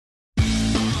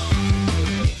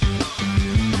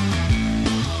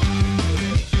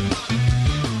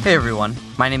Hey everyone,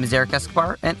 my name is Eric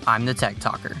Escobar and I'm the Tech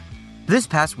Talker. This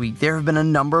past week, there have been a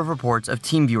number of reports of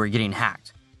TeamViewer getting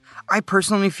hacked. I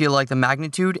personally feel like the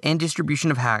magnitude and distribution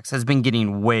of hacks has been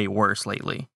getting way worse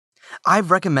lately.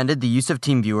 I've recommended the use of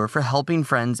TeamViewer for helping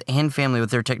friends and family with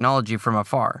their technology from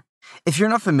afar. If you're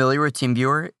not familiar with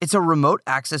TeamViewer, it's a remote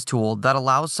access tool that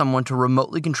allows someone to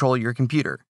remotely control your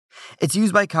computer. It's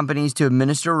used by companies to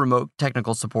administer remote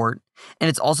technical support,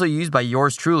 and it's also used by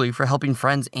yours truly for helping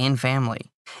friends and family.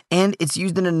 And it's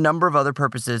used in a number of other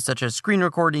purposes such as screen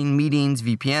recording, meetings,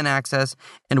 VPN access,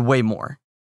 and way more.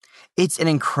 It's an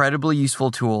incredibly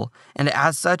useful tool, and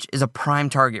as such is a prime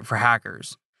target for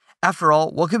hackers. After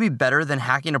all, what could be better than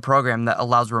hacking a program that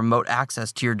allows remote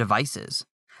access to your devices?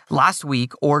 Last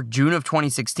week, or June of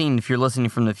 2016 if you're listening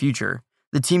from the future,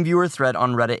 the TeamViewer thread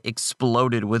on Reddit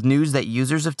exploded with news that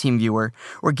users of TeamViewer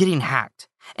were getting hacked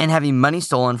and having money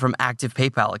stolen from active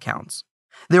PayPal accounts.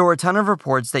 There were a ton of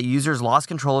reports that users lost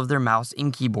control of their mouse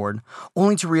and keyboard,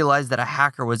 only to realize that a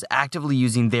hacker was actively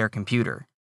using their computer.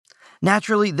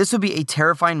 Naturally, this would be a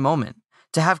terrifying moment,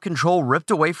 to have control ripped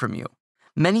away from you.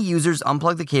 Many users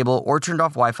unplugged the cable or turned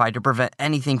off Wi-Fi to prevent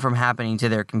anything from happening to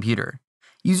their computer.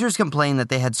 Users complained that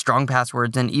they had strong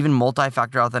passwords and even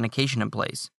multi-factor authentication in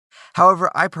place.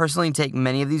 However, I personally take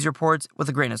many of these reports with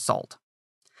a grain of salt.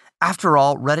 After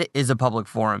all, Reddit is a public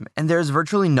forum, and there is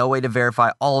virtually no way to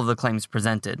verify all of the claims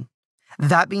presented.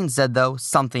 That being said, though,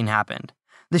 something happened.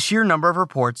 The sheer number of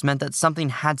reports meant that something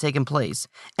had taken place,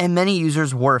 and many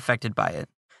users were affected by it.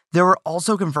 There were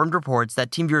also confirmed reports that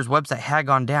TeamViewer's website had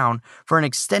gone down for an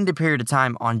extended period of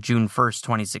time on June 1st,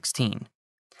 2016.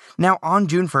 Now, on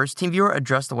June 1st, TeamViewer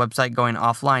addressed the website going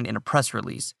offline in a press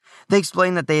release. They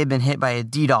explained that they had been hit by a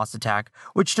DDoS attack,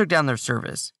 which took down their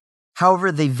service.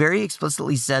 However, they very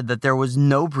explicitly said that there was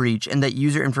no breach and that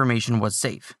user information was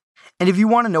safe. And if you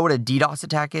want to know what a DDoS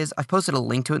attack is, I've posted a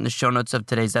link to it in the show notes of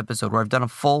today's episode where I've done a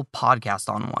full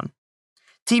podcast on one.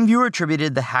 TeamViewer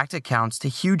attributed the hacked accounts to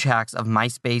huge hacks of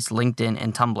MySpace, LinkedIn,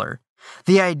 and Tumblr.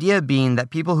 The idea being that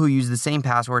people who use the same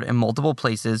password in multiple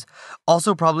places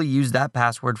also probably use that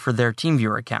password for their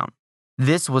TeamViewer account.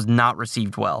 This was not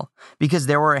received well, because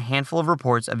there were a handful of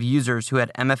reports of users who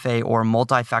had MFA or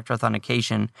multi-factor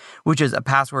authentication, which is a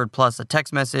password plus a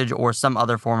text message or some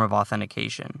other form of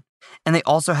authentication. And they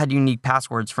also had unique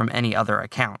passwords from any other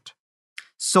account.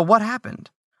 So what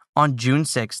happened? On June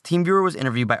 6th, TeamViewer was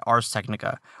interviewed by Ars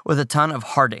Technica with a ton of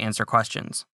hard-to-answer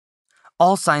questions.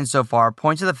 All signs so far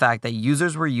point to the fact that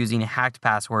users were using hacked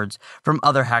passwords from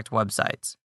other hacked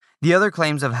websites. The other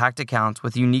claims of hacked accounts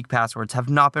with unique passwords have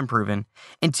not been proven,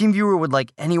 and TeamViewer would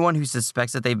like anyone who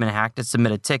suspects that they've been hacked to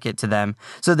submit a ticket to them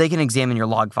so they can examine your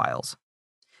log files.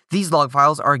 These log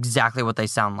files are exactly what they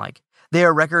sound like. They are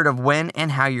a record of when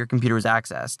and how your computer is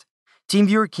accessed.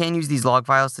 TeamViewer can use these log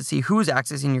files to see who is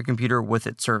accessing your computer with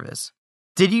its service.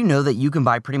 Did you know that you can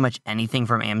buy pretty much anything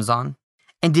from Amazon?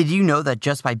 And did you know that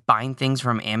just by buying things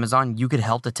from Amazon, you could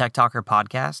help the Tech Talker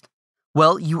podcast?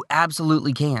 Well, you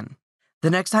absolutely can. The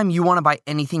next time you want to buy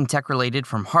anything tech-related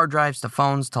from hard drives to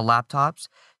phones to laptops,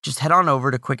 just head on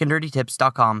over to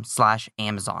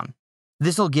quickanddirtytips.com/Amazon.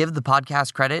 This will give the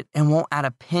podcast credit and won't add a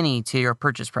penny to your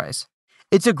purchase price.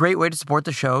 It's a great way to support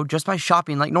the show just by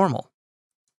shopping like normal.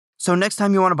 So next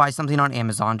time you want to buy something on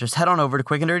Amazon, just head on over to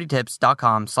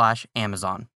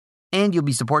quickanddirtytips.com/Amazon, and you'll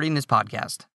be supporting this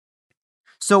podcast.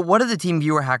 So what do the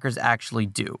TeamViewer hackers actually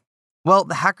do? Well,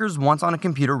 the hackers, once on a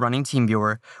computer running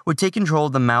TeamViewer, would take control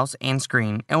of the mouse and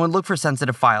screen and would look for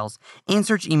sensitive files and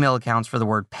search email accounts for the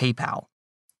word PayPal.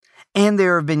 And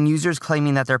there have been users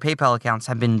claiming that their PayPal accounts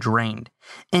have been drained,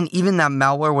 and even that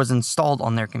malware was installed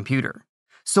on their computer.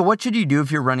 So what should you do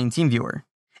if you're running TeamViewer?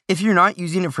 If you're not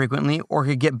using it frequently or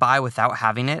could get by without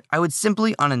having it, I would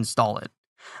simply uninstall it.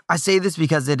 I say this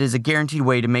because it is a guaranteed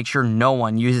way to make sure no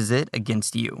one uses it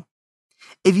against you.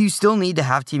 If you still need to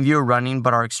have TeamViewer running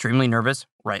but are extremely nervous,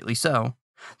 rightly so,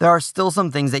 there are still some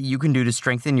things that you can do to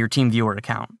strengthen your TeamViewer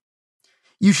account.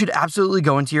 You should absolutely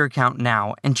go into your account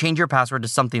now and change your password to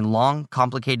something long,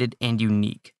 complicated, and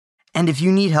unique. And if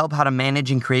you need help how to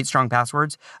manage and create strong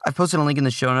passwords, I've posted a link in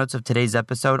the show notes of today's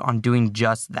episode on doing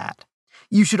just that.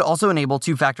 You should also enable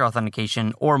two-factor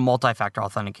authentication or multi-factor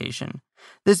authentication.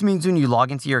 This means when you log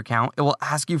into your account, it will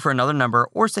ask you for another number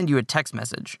or send you a text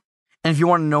message. And if you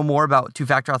want to know more about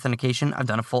two-factor authentication, I've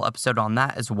done a full episode on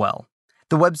that as well.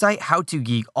 The website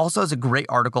HowToGeek also has a great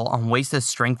article on ways to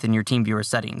strengthen your TeamViewer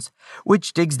settings,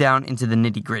 which digs down into the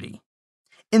nitty-gritty.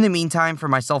 In the meantime, for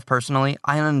myself personally,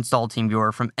 I uninstalled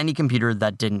TeamViewer from any computer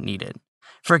that didn't need it.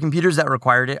 For computers that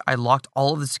required it, I locked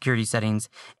all of the security settings,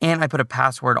 and I put a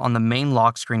password on the main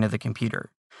lock screen of the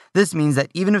computer. This means that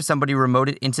even if somebody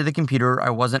remoted into the computer I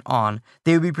wasn't on,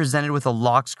 they would be presented with a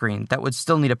lock screen that would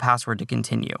still need a password to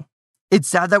continue. It's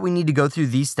sad that we need to go through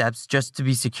these steps just to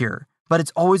be secure, but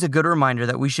it's always a good reminder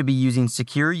that we should be using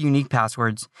secure, unique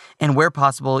passwords, and where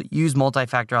possible, use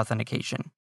multi-factor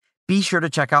authentication. Be sure to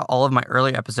check out all of my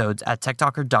earlier episodes at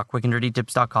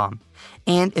techtalker.quickanddirtytips.com.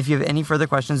 And if you have any further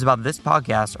questions about this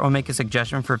podcast or make a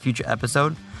suggestion for a future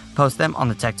episode, post them on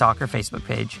the Tech Talker Facebook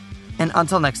page. And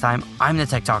until next time, I'm the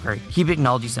Tech Talker. Keep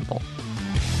technology simple.